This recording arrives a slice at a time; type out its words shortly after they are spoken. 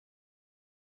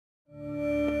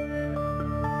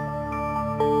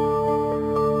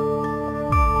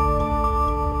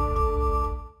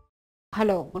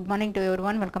Hello, good morning to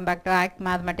everyone. Welcome back to ACT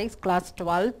Mathematics class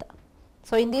 12th.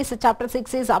 So in this chapter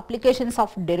 6 is applications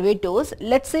of derivatives.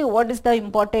 Let's see what is the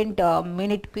important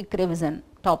minute quick revision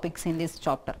topics in this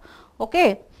chapter.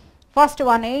 Okay, first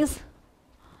one is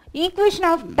equation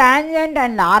of tangent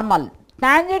and normal.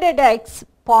 Tangent at x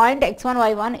point x1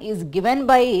 y1 is given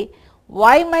by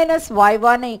y minus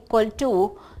y1 equal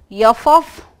to f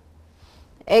of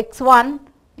x1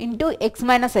 into x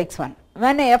minus x1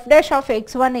 when f dash of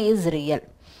x1 is real,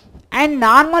 and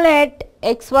normal at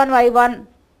x1 y1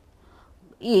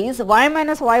 is y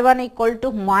minus y1 equal to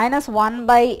minus 1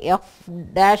 by f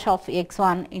dash of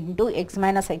x1 into x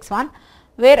minus x1,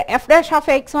 where f dash of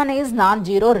x1 is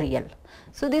non-zero real.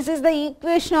 So this is the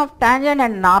equation of tangent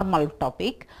and normal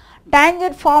topic.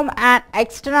 Tangent form an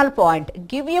external point.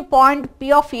 Give a point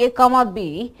p of a comma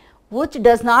b which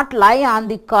does not lie on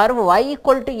the curve y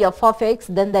equal to f of x,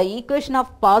 then the equation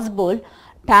of possible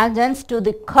tangents to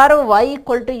the curve y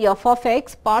equal to f of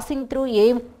x passing through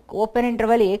a open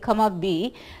interval a comma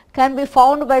b can be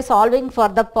found by solving for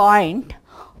the point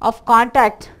of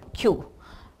contact q.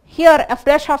 Here f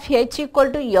dash of h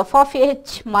equal to f of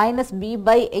h minus b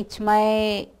by h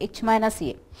minus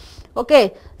a.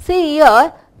 Okay, see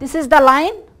here, this is the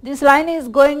line. This line is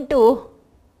going to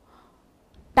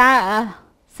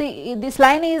this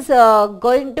line is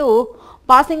going to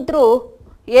passing through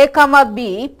a comma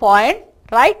b point,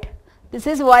 right? This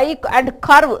is y and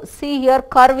curve. See here,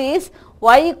 curve is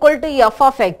y equal to f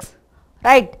of x,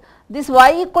 right? This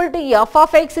y equal to f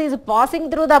of x is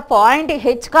passing through the point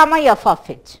h comma f of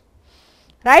h,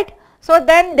 right? So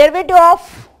then derivative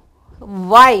of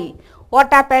y,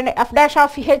 what happened? F dash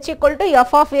of h equal to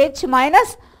f of h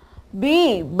minus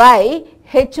b by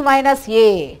h minus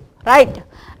a, right?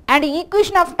 And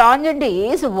equation of tangent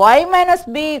is y minus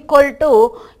b equal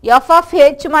to f of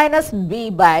h minus b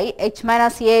by h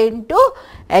minus a into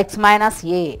x minus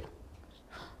a.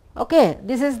 Okay,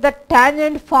 this is the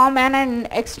tangent form and an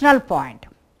external point.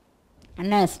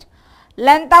 Next,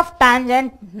 length of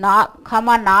tangent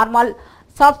comma normal,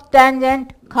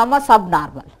 subtangent comma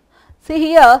subnormal. See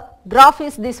here, graph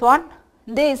is this one,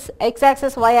 this x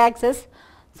axis y axis.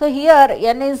 So here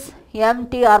n is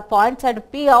MT are points and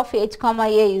P of h comma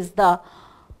a is the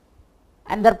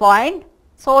another point.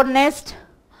 So next,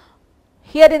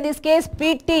 here in this case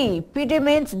PT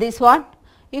means this one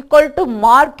equal to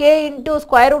mark a into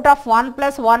square root of 1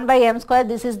 plus 1 by m square.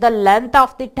 This is the length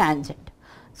of the tangent.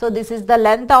 So this is the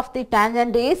length of the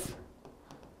tangent is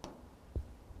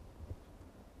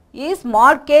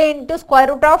mark a into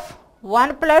square root of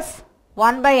 1 plus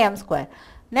 1 by m square.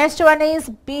 Next one is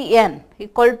Pn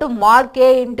equal to mark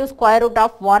a into square root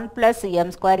of 1 plus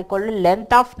m square equal to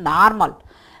length of normal.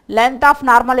 Length of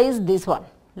normal is this one,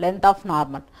 length of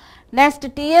normal. Next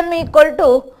Tm equal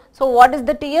to, so what is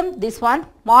the Tm? This one,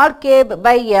 mark a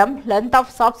by m, length of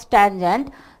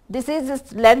subtangent. This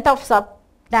is length of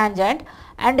subtangent,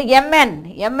 and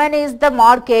Mn is the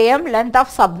mark am, length of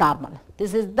subnormal.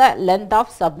 This is the length of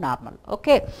subnormal.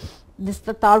 Okay, this is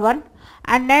the third one.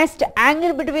 And next,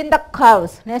 angle between the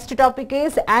curves. Next topic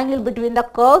is angle between the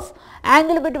curves.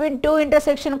 Angle between two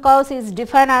intersection curves is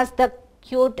defined as the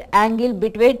acute angle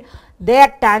between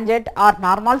their tangent or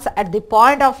normals at the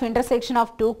point of intersection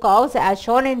of two curves as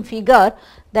shown in figure.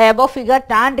 The above figure,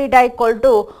 tan theta equal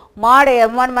to mod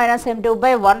m1 minus m2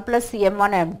 by 1 plus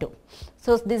m1 m2.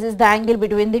 So this is the angle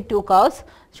between the two curves.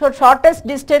 So shortest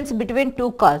distance between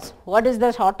two curves. What is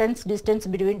the shortest distance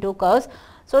between two curves?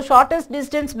 So shortest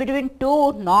distance between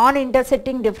two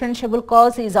non-intersecting differentiable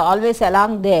curves is always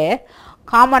along their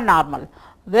common normal.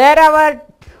 Wherever,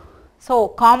 so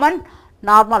common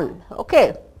normal.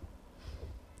 Okay.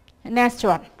 Next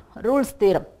one, rules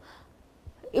theorem.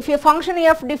 If a function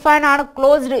f defined on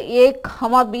closed a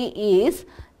comma b is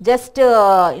just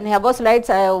in above slides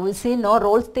we see no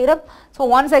Rolle's theorem. So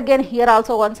once again here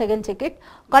also once again check it.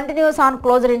 Continuous on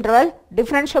closed interval,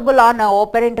 differentiable on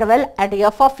open interval, and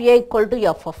f of a equal to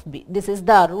f of b. This is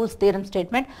the rules theorem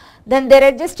statement. Then there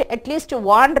exists at least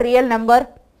one real number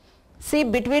c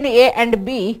between a and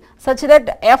b such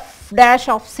that f dash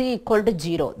of c equal to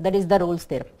 0. That is the rules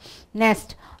theorem.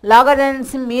 Next,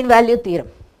 logarithm mean value theorem.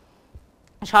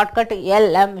 Shortcut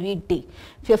LMVT.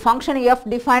 If a function f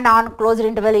defined on closed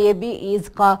interval ab is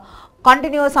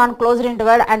continuous on closed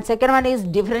interval and second one is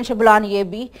differentiable on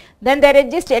ab, then there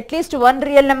exists at least one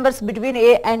real numbers between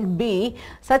a and b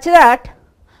such that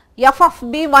f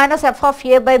of b minus f of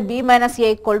a by b minus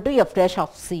a equal to f dash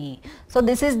of c. So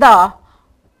this is the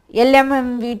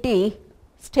LMVT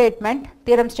statement,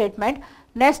 theorem statement.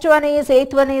 Next one is,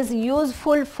 eighth one is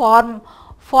useful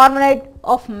formulate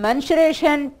of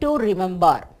mensuration to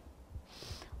remember.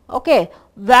 Okay,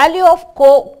 value of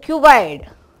cuboid.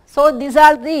 So these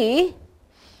are the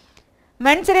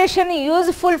mensuration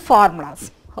useful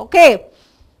formulas. Okay.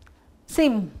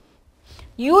 See,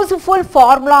 useful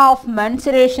formula of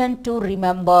mensuration to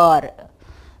remember.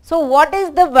 So what is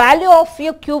the value of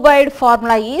a cuboid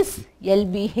formula is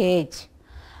LBH.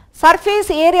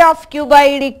 Surface area of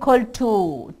cuboid equal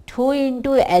to 2 into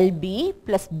LB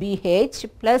plus BH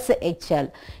plus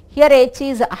HL. Here H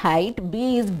is height,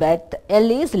 B is breadth, L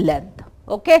is length.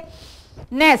 Okay.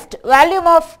 Next, volume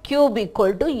of cube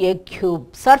equal to A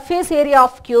cube. Surface area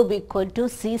of cube equal to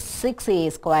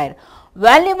C6A square.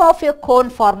 Volume of a cone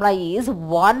formula is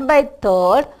 1 by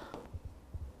 3rd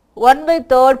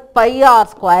pi r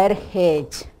square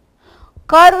H.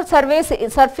 Curved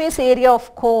surface area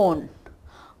of cone.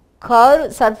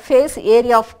 Curved surface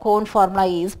area of cone formula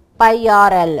is pi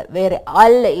r L, where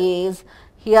L is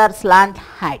here slant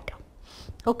height.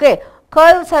 Okay.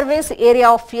 Curved surface area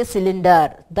of a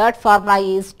cylinder, that formula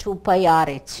is 2 pi r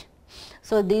H.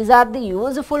 So these are the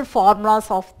useful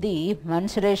formulas of the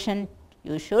mensuration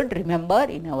you should remember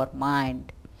in our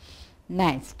mind.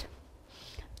 Next,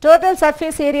 total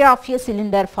surface area of a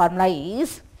cylinder formula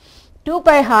is 2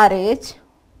 pi r H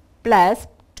plus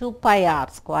 2 pi r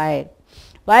square.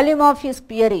 Volume of a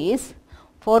sphere is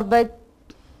 4 by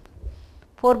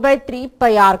 3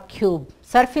 pi r cube.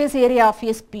 Surface area of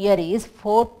a sphere is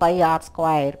 4 pi r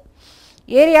square.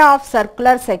 Area of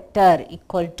circular sector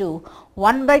equal to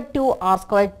 1 by 2 r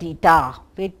square theta,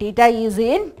 where theta is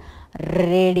in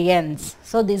radians.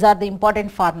 So these are the important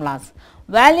formulas.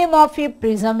 Volume of a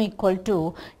prism equal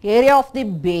to area of the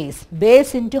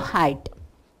base into height.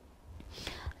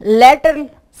 Lateral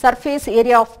surface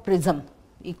area of prism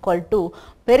equal to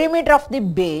perimeter of the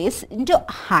base into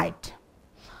height.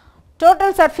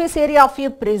 Total surface area of a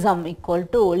prism equal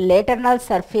to lateral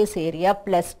surface area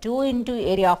plus 2 into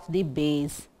area of the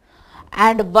base,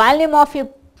 and volume of a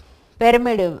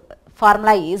pyramid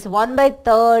formula is 1 by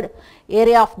 3rd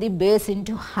area of the base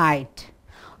into height.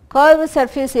 Curved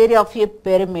surface area of a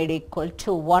pyramid equal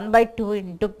to 1 by 2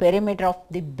 into perimeter of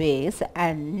the base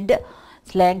and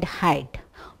slant height.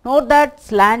 Note that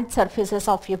slant surfaces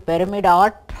of a pyramid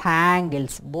are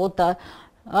triangles, both are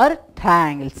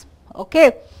triangles.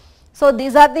 Okay. So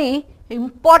these are the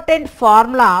important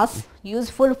formulas,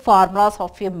 useful formulas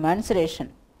of a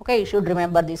mensuration. Okay, you should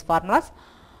remember these formulas.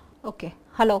 Okay,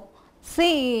 hello.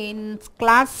 See, in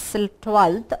class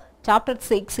 12th, chapter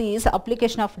 6 is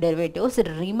application of derivatives.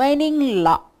 Remaining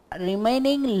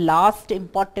last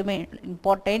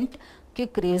important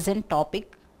quick revision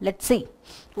topic. Let's see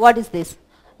what is this.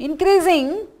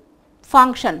 Increasing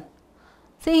function.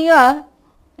 See here,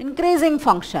 increasing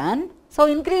function. So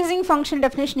increasing function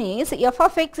definition is f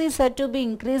of x is said to be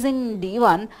increasing in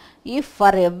d1 if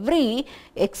for every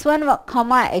x1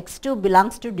 comma x2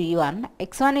 belongs to d1,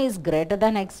 x1 is greater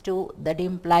than x2, that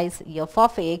implies f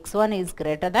of x1 is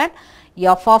greater than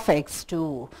f of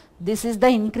x2. This is the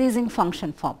increasing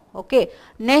function form. Okay.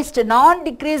 Next,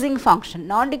 non-decreasing function.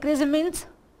 Non-decreasing means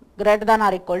greater than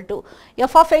or equal to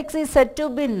f of x is said to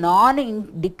be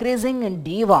non-decreasing in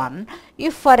d1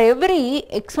 if for every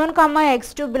x1 comma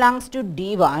x2 belongs to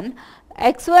d1,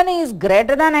 x1 is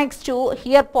greater than x2.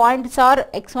 Here points are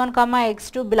x1 comma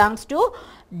x2 belongs to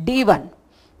d1.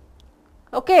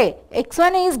 Okay,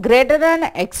 x1 is greater than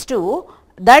x2,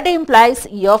 that implies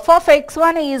f of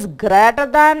x1 is greater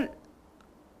than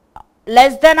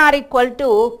less than or equal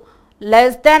to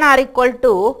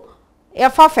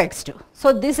f of x2.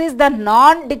 So this is the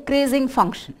non-decreasing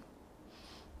function.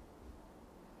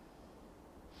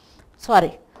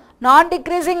 Sorry,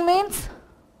 non-decreasing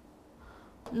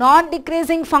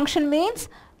function means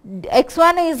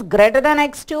x1 is greater than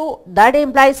x2, that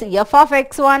implies f of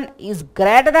x1 is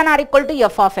greater than or equal to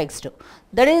f of x2.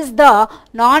 That is the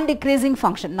non-decreasing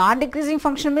function. Non-decreasing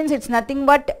function means it's nothing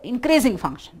but increasing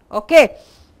function. Okay.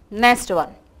 Next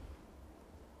one.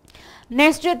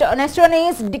 Next one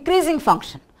is decreasing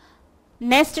function.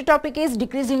 Next topic is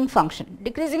decreasing function.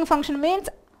 Decreasing function means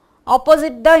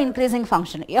opposite the increasing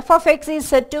function. F of x is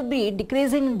said to be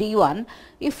decreasing in d1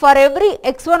 if for every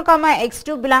x1 comma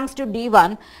x2 belongs to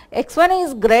d1, x1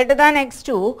 is greater than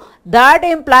x2, that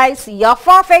implies f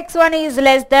of x1 is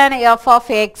less than f of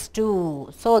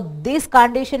x2. So this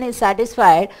condition is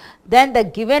satisfied, then the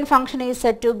given function is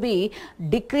said to be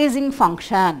decreasing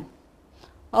function.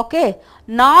 Okay.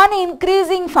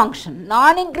 Non-increasing function.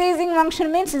 Non-increasing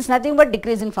function means it's nothing but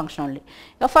decreasing function only.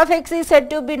 F of x is said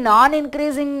to be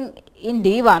non-increasing in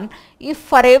d1 if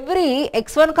for every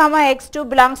x1 comma x2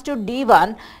 belongs to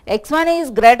d1, x1 is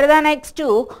greater than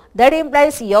x2, that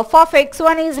implies f of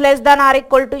x1 is less than or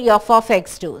equal to f of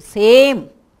x2.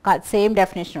 Same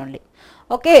definition only.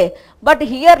 Okay, but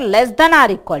here less than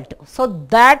or equal to. So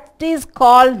that is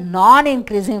called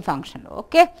non-increasing function.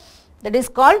 Okay, that is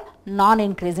called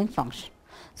non-increasing function.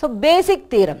 So basic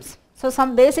theorems. So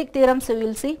some basic theorems we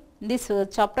will see in this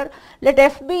chapter. Let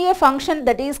f be a function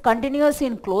that is continuous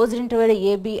in closed interval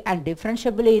ab and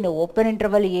differentiable in open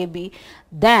interval ab,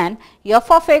 then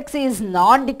f of x is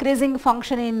non-decreasing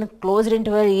function in closed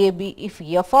interval ab if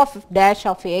f of dash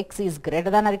of x is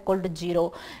greater than or equal to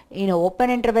 0 in open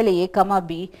interval a comma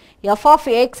b. F of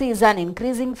x is an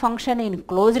increasing function in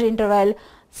closed interval.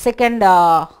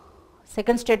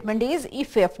 Second statement is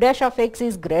if f dash of x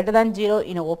is greater than 0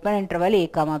 in open interval a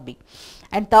comma b.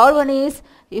 And third one is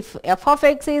if f of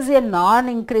x is a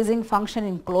non-increasing function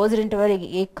in closed interval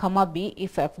a comma b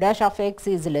if f dash of x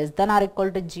is less than or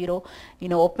equal to 0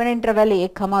 in open interval a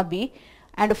comma b.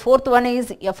 And fourth one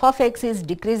is f of x is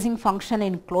decreasing function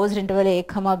in closed interval a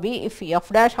comma b if f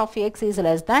dash of x is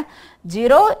less than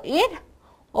 0 in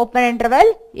open interval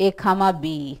a comma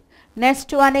b. Next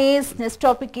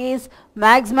topic is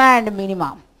maxima and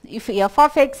minima. If f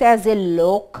of x has a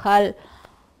local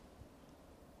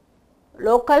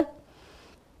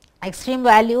extreme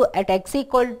value at x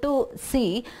equal to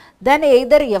c, then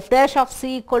either f dash of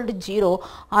c equal to 0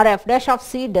 or f dash of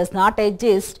c does not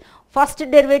exist. First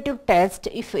derivative test,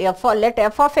 if let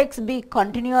f of x be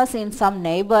continuous in some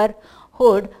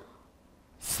neighborhood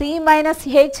c minus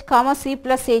h comma c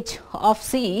plus h of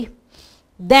c,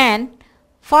 then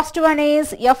first one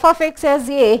is f of x has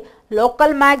a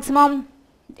local maximum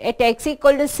at x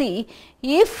equal to c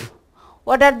if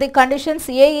what are the conditions?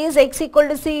 A is x equal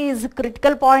to c is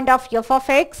critical point of f of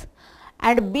x,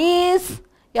 and b is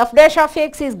f dash of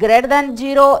x is greater than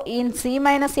 0 in c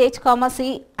minus h comma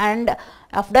c, and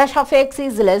f dash of x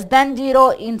is less than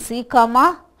 0 in c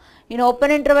comma in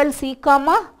open interval c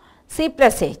comma c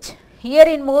plus h. Here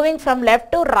in moving from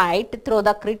left to right through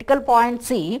the critical point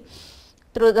c,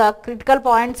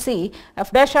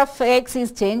 f dash of x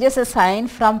is changes a sign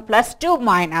from plus to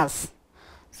minus.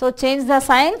 So change the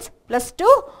signs plus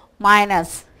to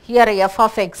minus here f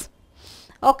of x.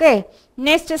 Okay.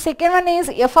 Next second one is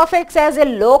f of x has a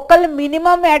local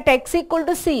minimum at x equal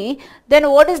to c, then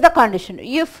what is the condition?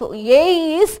 If a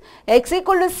is x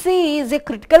equal to c is a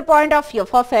critical point of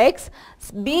f of x,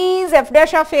 b is f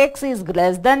dash of x is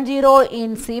less than 0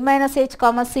 in c minus h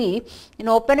comma c in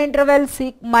open interval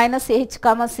c minus h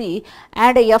comma c,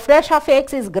 and f dash of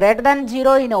x is greater than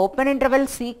 0 in open interval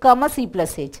c comma c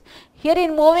plus h. Here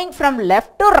in moving from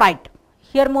left to right,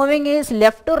 here moving is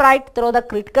left to right through the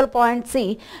critical point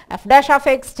c, f dash of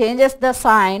x changes the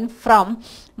sign from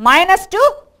minus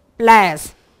to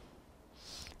plus.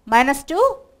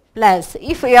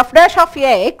 If f dash of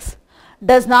x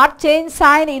does not change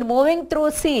sign in moving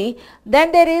through c,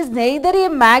 then there is neither a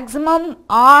maximum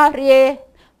or a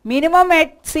minimum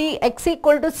at c x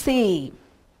equal to c.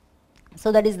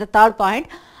 So that is the third point.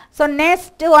 So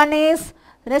next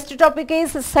topic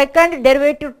is second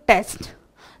derivative test.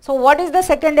 So what is the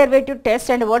second derivative test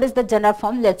and what is the general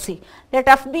form? Let's see. Let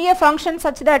f be a function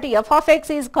such that f of x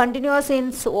is continuous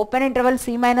in open interval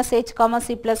c minus h comma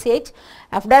c plus h,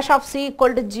 f dash of c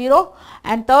equal to 0,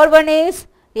 and third one is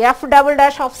f double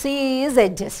dash of c is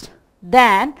adjust.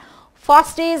 Then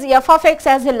first is f of x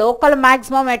has a local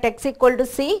maximum at x equal to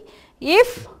c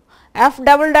if f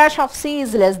double dash of c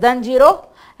is less than 0,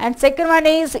 and second one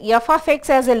is f of x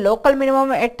has a local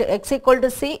minimum at x equal to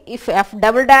c if f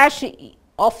double dash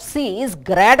of c is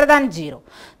greater than 0.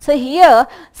 So here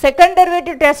second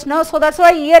derivative test now, so that's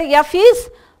why here f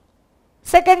is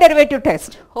second derivative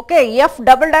test. Okay, f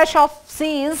double dash of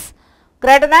c is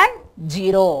greater than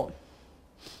 0.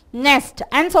 Next,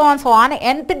 and so on,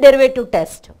 nth derivative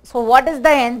test. So what is the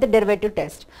nth derivative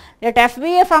test? Let f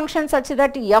be a function such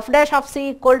that f dash of c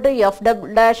equal to f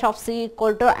double dash of c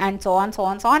equal to and so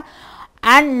on,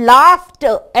 and last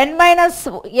n minus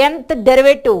nth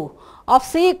derivative of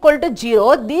c equal to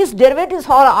 0, these derivatives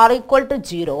are equal to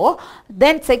 0.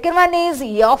 Then second one is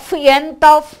f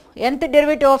nth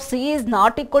derivative of c is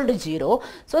not equal to 0.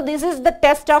 So this is the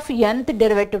test of nth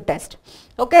derivative test.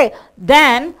 Okay,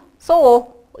 then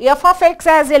so f of x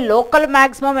has a local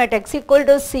maximum at x equal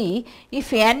to c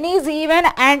if n is even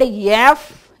and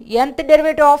nth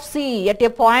derivative of c at a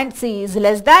point c is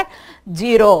less than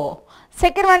 0.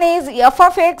 Second one is f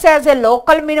of x has a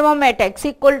local minimum at x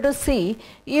equal to c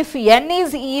if n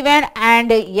is even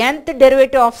and nth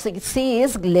derivative of c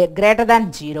is greater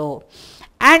than 0.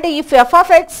 And if f of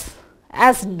x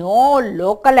has no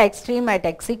local extreme at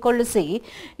x equal to c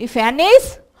if n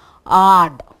is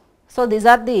odd. So these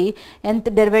are the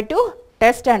nth derivative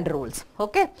test and rules.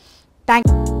 Okay. Thank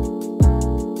you.